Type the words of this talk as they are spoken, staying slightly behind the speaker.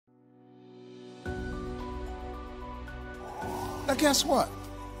Now guess what?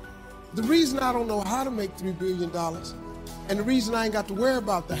 The reason I don't know how to make $3 billion, and the reason I ain't got to worry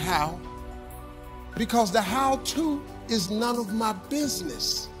about the how, because the how-to is none of my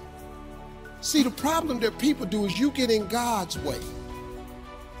business. See, the problem that people do is you get in God's way.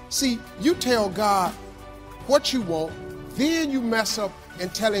 See, you tell God what you want, then you mess up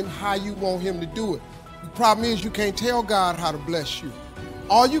and tell him how you want him to do it. The problem is you can't tell God how to bless you.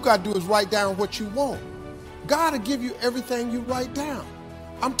 All you got to do is write down what you want. God will give you everything you write down.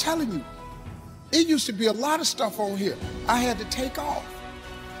 I'm telling you, it used to be a lot of stuff on here I had to take off.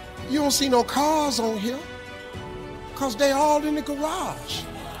 You don't see no cars on here because they all in the garage.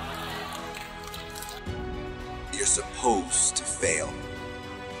 You're supposed to fail.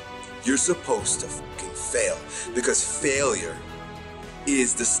 You're supposed to fucking fail because failure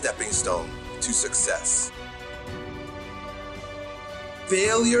is the stepping stone to success.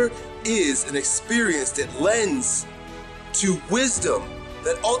 Failure is an experience that lends to wisdom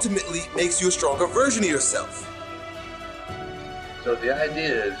that ultimately makes you a stronger version of yourself. So the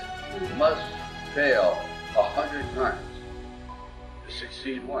idea is you must fail 100 times to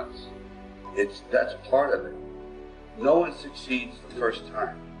succeed once. That's part of it. No one succeeds the first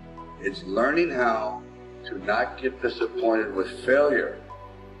time. It's learning how to not get disappointed with failure,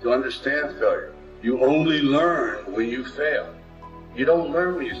 to understand failure. You only learn when you fail. You don't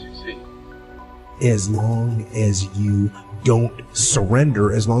learn when you succeed. As long as you don't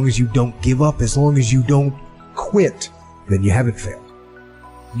surrender, as long as you don't give up, as long as you don't quit, then you haven't failed.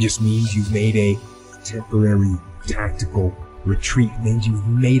 It just means you've made a temporary tactical retreat. It means you've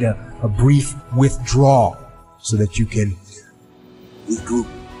made a brief withdrawal so that you can regroup,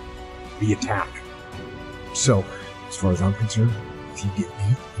 re-attack. So, as far as I'm concerned, if you get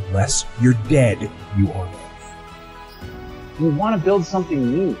beat, unless you're dead, you are dead. You want to build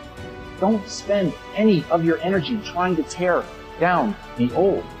something new. Don't spend any of your energy trying to tear down the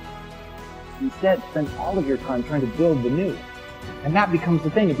old. Instead, spend all of your time trying to build the new. And that becomes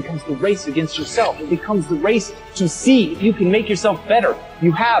the thing. It becomes the race against yourself. It becomes the race to see if you can make yourself better.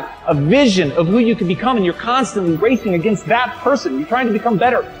 You have a vision of who you can become, and you're constantly racing against that person. You're trying to become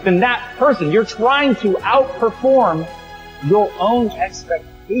better than that person. You're trying to outperform your own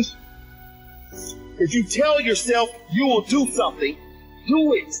expectations. If you tell yourself you will do something,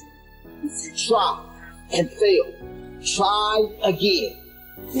 do it. If you try and fail, try again.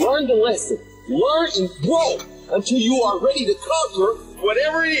 Learn the lesson. Learn and grow until you are ready to conquer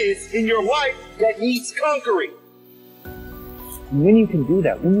whatever it is in your life that needs conquering. And when you can do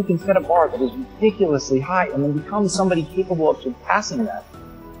that, when you can set a bar that is ridiculously high and then become somebody capable of surpassing that,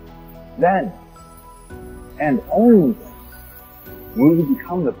 then, and only then, will you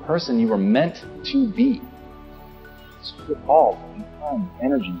become the person you were meant to be. So put all your time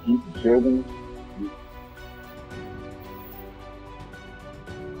and energy into building you.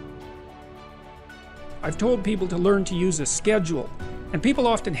 I've told people to learn to use a schedule. And people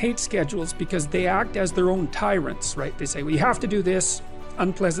often hate schedules because they act as their own tyrants, right? They say, well, you have to do this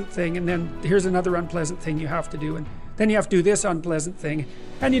unpleasant thing, and then here's another unpleasant thing you have to do, and then you have to do this unpleasant thing.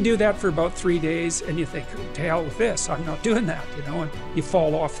 And you do that for about 3 days, and you think, oh, to hell with this, I'm not doing that, you know, and you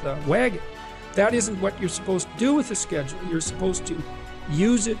fall off the wagon. That isn't what you're supposed to do with a schedule. You're supposed to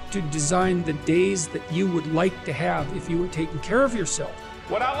use it to design the days that you would like to have if you were taking care of yourself.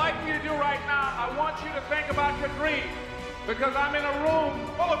 What I'd like you to do right now, I want you to think about your dream, because I'm in a room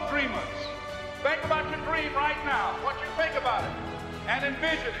full of dreamers. Think about your dream right now. I want you to think about it and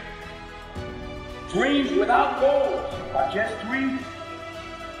envision it. Dreams without goals are just dreams.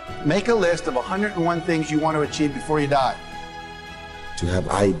 Make a list of 101 things you want to achieve before you die. To have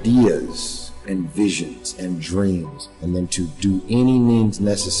ideas and visions and dreams, and then to do any means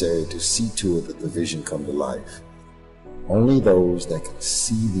necessary to see to it that the vision come to life. Only those that can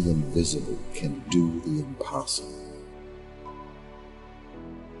see the invisible can do the impossible.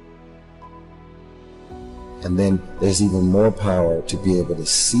 And then there's even more power to be able to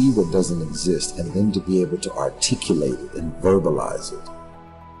see what doesn't exist and then to be able to articulate it and verbalize it.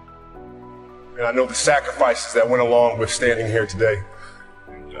 And I know the sacrifices that went along with standing here today.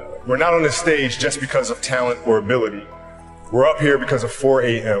 We're not on this stage just because of talent or ability. We're up here because of 4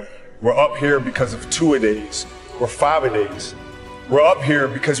 a.m. We're up here because of 2-a-days or 5-a-days. We're up here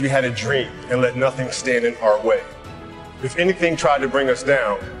because we had a dream and let nothing stand in our way. If anything tried to bring us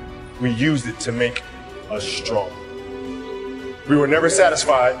down, we used it to make us strong. We were never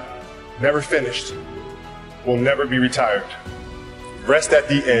satisfied, never finished, will never be retired. Rest at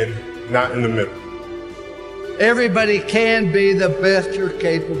the end, not in the middle. Everybody can be the best you're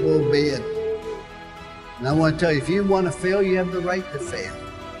capable of being. And I want to tell you, if you want to fail, you have the right to fail.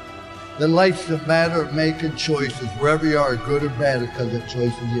 then life's a matter of making choices, wherever you are, good or bad, because of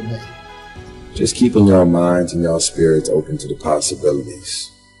choices you make. Just keeping your minds and your spirits open to the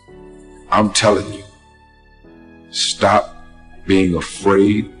possibilities. I'm telling you, stop being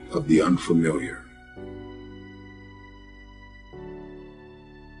afraid of the unfamiliar.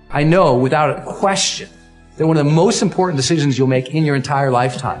 I know without a question that one of the most important decisions you'll make in your entire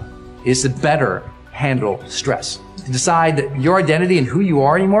lifetime is to better handle stress. To decide that your identity and who you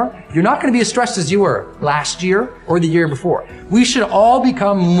are anymore, you're not going to be as stressed as you were last year or the year before. We should all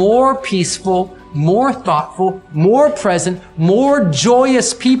become more peaceful, more thoughtful, more present, more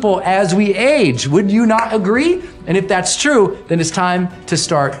joyous people as we age. Would you not agree? And if that's true, then it's time to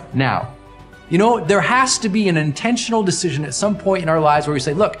start now. You know, there has to be an intentional decision at some point in our lives where we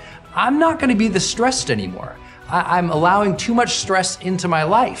say, look, I'm not going to be this stressed anymore. I'm allowing too much stress into my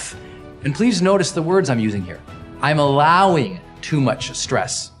life. And please notice the words I'm using here. I'm allowing too much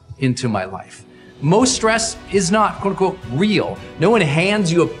stress into my life. Most stress is not, quote unquote, real. No one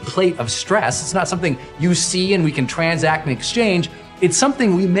hands you a plate of stress. It's not something you see and we can transact and exchange. It's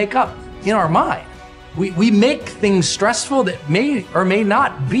something we make up in our mind. We make things stressful that may or may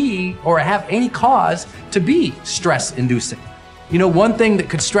not be or have any cause to be stress-inducing. You know, one thing that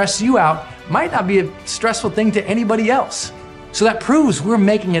could stress you out might not be a stressful thing to anybody else. So that proves we're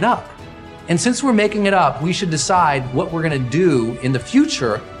making it up. And since we're making it up, we should decide what we're going to do in the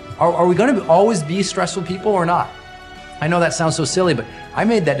future. Are we going to always be stressful people or not? I know that sounds so silly, but I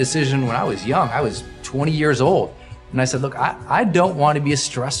made that decision when I was young. I was 20 years old. And I said, look, I don't want to be a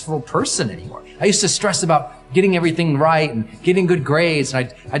stressful person anymore. I used to stress about getting everything right and getting good grades.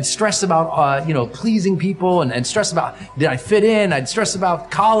 And I'd stress about, pleasing people and stress about, did I fit in? I'd stress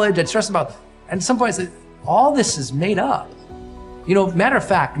about college. I'd stress about, and at some point I said, all this is made up. You know, matter of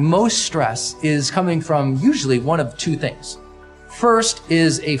fact, most stress is coming from usually one of two things. First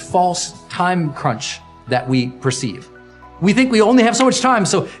is a false time crunch that we perceive. We think we only have so much time,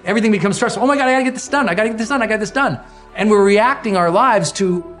 so everything becomes stressful. Oh my God, I gotta get this done. I gotta get this done. I gotta get this done. And we're reacting our lives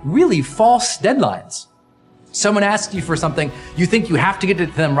to really false deadlines. Someone asks you for something, you think you have to get it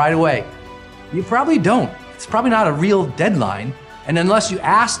to them right away. You probably don't. It's probably not a real deadline. And unless you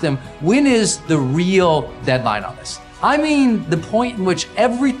ask them, when is the real deadline on this? I mean, the point in which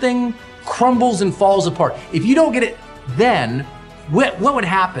everything crumbles and falls apart. If you don't get it then, what would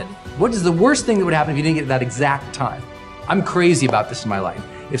happen? What is the worst thing that would happen if you didn't get it at that exact time? I'm crazy about this in my life.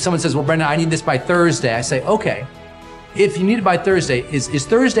 If someone says, well, Brendon, I need this by Thursday, I say, okay. If you need it by Thursday, is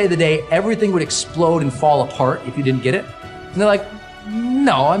Thursday the day everything would explode and fall apart if you didn't get it? And they're like,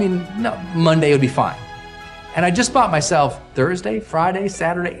 no, Monday would be fine. And I just bought myself Thursday, Friday,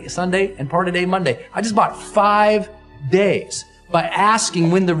 Saturday, Sunday, and part of day Monday. I just bought 5 days by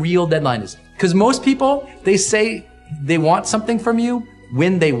asking when the real deadline is. Because most people, they say they want something from you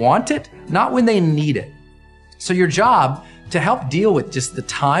when they want it, not when they need it. So your job to help deal with just the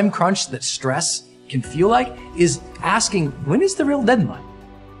time crunch that stress can feel like is asking, when is the real deadline?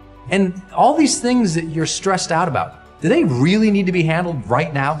 And all these things that you're stressed out about, do they really need to be handled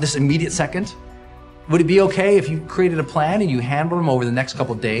right now, this immediate second? Would it be okay if you created a plan and you handle them over the next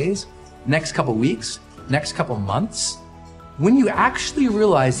couple of days, next couple of weeks, next couple of months? When you actually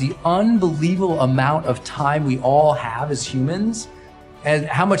realize the unbelievable amount of time we all have as humans and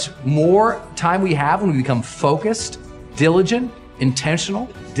how much more time we have when we become focused, diligent, intentional,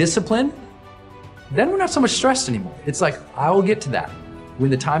 disciplined, then we're not so much stressed anymore. It's like, I will get to that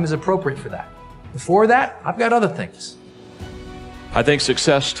when the time is appropriate for that. Before that, I've got other things. I think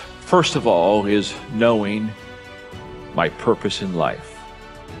success, first of all, is knowing my purpose in life.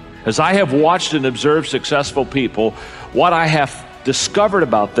 As I have watched and observed successful people, what I have discovered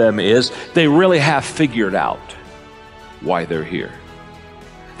about them is they really have figured out why they're here.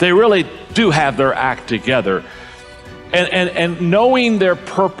 They really do have their act together. And knowing their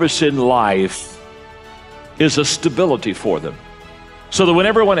purpose in life is a stability for them. So that when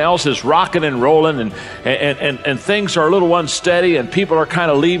everyone else is rocking and rolling and things are a little unsteady and people are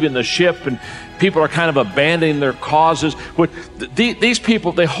kind of leaving the ship and people are kind of abandoning their causes, these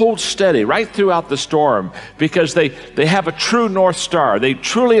people, they hold steady right throughout the storm because they have a true North Star. They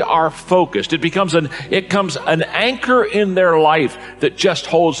truly are focused. It becomes an anchor in their life that just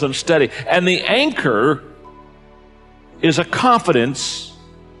holds them steady. And the anchor is a confidence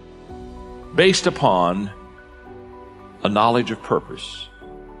based upon a knowledge of purpose.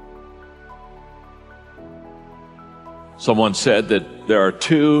 Someone said that there are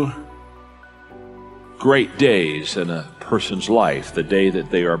 2 great days in a person's life: the day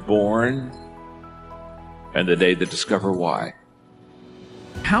that they are born and the day they discover why.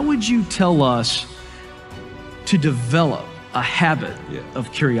 How would you tell us to develop a habit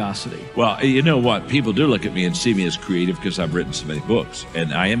of curiosity. Well, you know what? People do look at me and see me as creative because I've written so many books,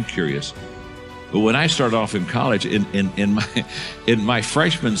 and I am curious. But when I started off in college, in my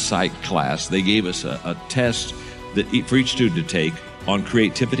freshman psych class, they gave us a test that for each student to take on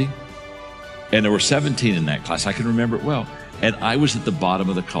creativity. And there were 17 in that class. I can remember it well. And I was at the bottom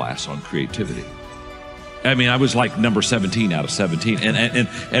of the class on creativity. I mean, I was like number 17 out of 17.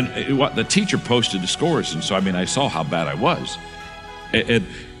 And what the teacher posted the scores. And so, I mean, I saw how bad I was. And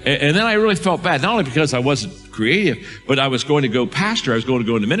then I really felt bad, not only because I wasn't creative, but I was going to go pastor, I was going to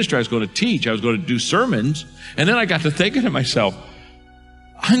go into ministry, I was going to teach, I was going to do sermons. And then I got to thinking to myself,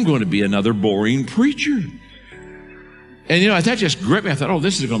 I'm going to be another boring preacher. And, you know, that just gripped me. I thought, oh,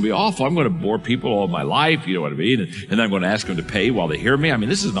 this is going to be awful. I'm going to bore people all my life, you know what I mean? And then I'm going to ask them to pay while they hear me. I mean,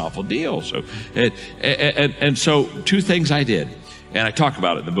 this is an awful deal. So, and so two things I did. And I talk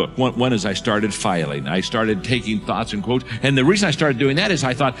about it in the book. One is I started filing. I started taking thoughts and quotes. And the reason I started doing that is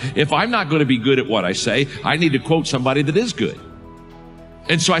I thought, if I'm not going to be good at what I say, I need to quote somebody that is good.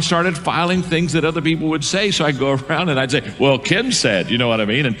 And so I started filing things that other people would say. So I'd go around and I'd say, well, Kim said, you know what I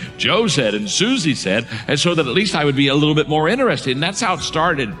mean? And Joe said, and Susie said. And so that at least I would be a little bit more interested. And that's how it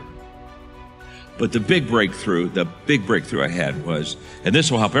started. But the big breakthrough I had was, and this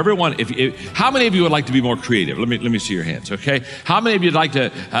will help everyone. How many of you would like to be more creative? Let me see your hands, okay? How many of you would like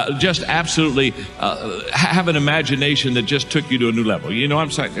to just absolutely have an imagination that just took you to a new level? You know what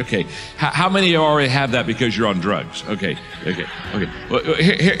I'm saying? Okay. How many of you already have that because you're on drugs? Okay. Well,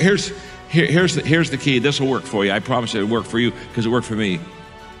 here's the key. This will work for you. I promise it'll work for you because it worked for me.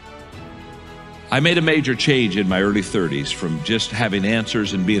 I made a major change in my early 30s from just having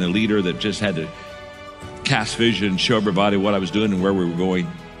answers and being a leader that just had to cast vision, show everybody what I was doing and where we were going.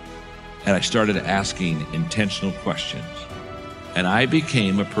 And I started asking intentional questions. And I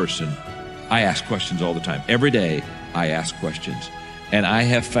became a person, I ask questions all the time. Every day, I ask questions. And I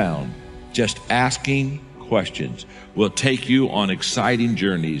have found just asking questions will take you on exciting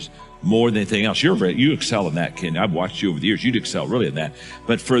journeys more than anything else. You excel in that, Ken. I've watched you over the years. You'd excel really in that.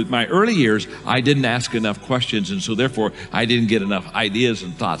 But for my early years, I didn't ask enough questions, and so therefore, I didn't get enough ideas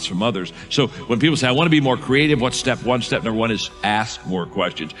and thoughts from others. So when people say, I want to be more creative, what's step one? Step number one is ask more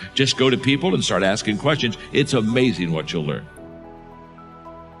questions. Just go to people and start asking questions. It's amazing what you'll learn.